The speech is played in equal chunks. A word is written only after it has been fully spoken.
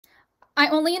I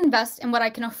only invest in what I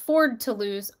can afford to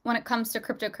lose when it comes to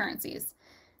cryptocurrencies.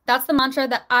 That's the mantra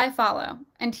that I follow,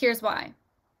 and here's why.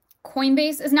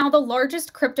 Coinbase is now the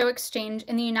largest crypto exchange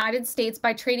in the United States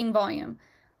by trading volume.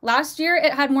 Last year,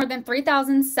 it had more than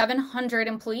 3,700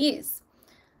 employees.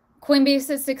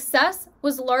 Coinbase's success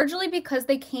was largely because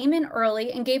they came in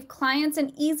early and gave clients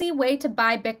an easy way to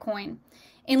buy Bitcoin.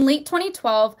 In late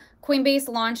 2012, Coinbase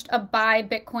launched a Buy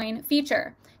Bitcoin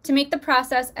feature to make the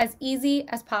process as easy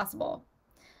as possible.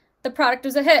 The product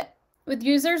was a hit, with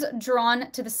users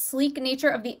drawn to the sleek nature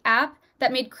of the app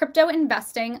that made crypto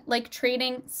investing like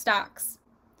trading stocks.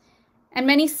 And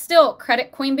many still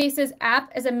credit Coinbase's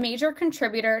app as a major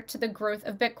contributor to the growth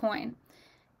of Bitcoin.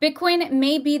 Bitcoin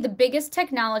may be the biggest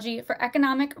technology for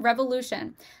economic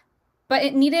revolution, but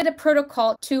it needed a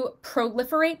protocol to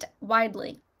proliferate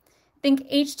widely. Think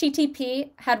HTTP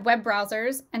had web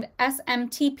browsers and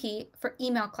SMTP for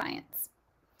email clients.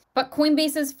 But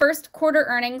Coinbase's first quarter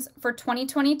earnings for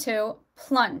 2022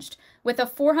 plunged with a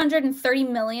 $430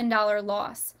 million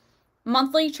loss.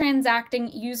 Monthly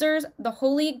transacting users, the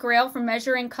holy grail for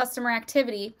measuring customer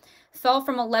activity, fell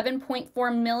from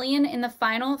 11.4 million in the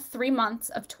final 3 months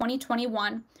of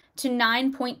 2021 to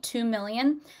 9.2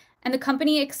 million, and the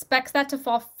company expects that to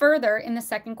fall further in the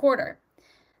second quarter.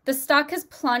 The stock has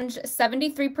plunged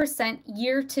 73%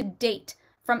 year to date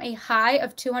from a high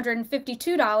of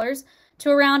 $252 to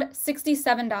around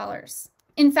 $67.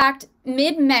 In fact,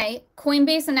 mid-May,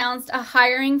 Coinbase announced a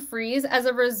hiring freeze as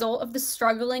a result of the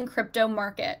struggling crypto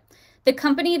market. The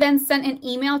company then sent an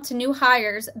email to new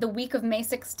hires the week of May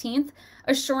 16th,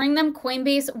 assuring them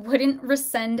Coinbase wouldn't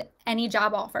rescind any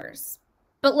job offers.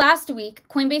 But last week,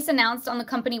 Coinbase announced on the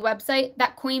company website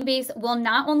that Coinbase will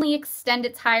not only extend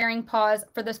its hiring pause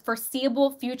for the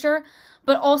foreseeable future,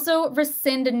 but also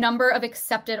rescind a number of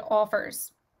accepted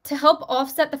offers. To help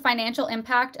offset the financial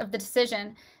impact of the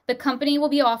decision, the company will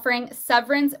be offering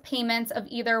severance payments of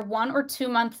either 1 or 2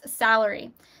 months'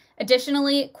 salary.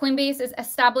 Additionally, Coinbase is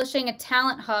establishing a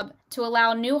talent hub to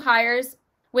allow new hires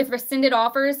with rescinded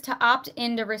offers to opt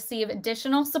in to receive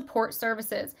additional support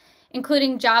services,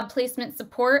 including job placement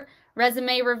support,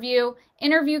 resume review,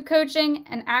 interview coaching,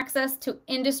 and access to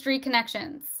industry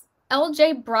connections.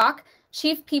 L.J. Brock,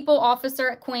 Chief People Officer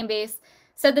at Coinbase,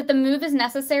 said that the move is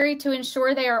necessary to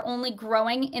ensure they are only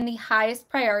growing in the highest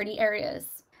priority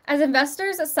areas. As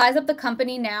investors size up the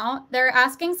company now, they're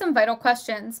asking some vital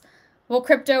questions. Will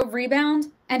crypto rebound?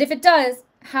 And if it does,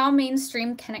 how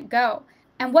mainstream can it go?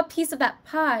 And what piece of that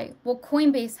pie will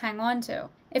Coinbase hang on to?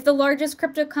 If the largest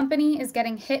crypto company is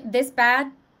getting hit this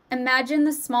bad, imagine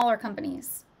the smaller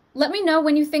companies. Let me know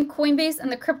when you think Coinbase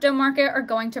and the crypto market are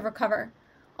going to recover.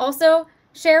 Also,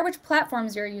 share which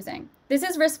platforms you're using. This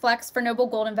is RiskFlex for Noble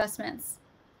Gold Investments.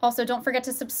 Also, don't forget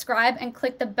to subscribe and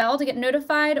click the bell to get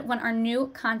notified when our new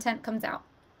content comes out.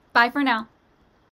 Bye for now.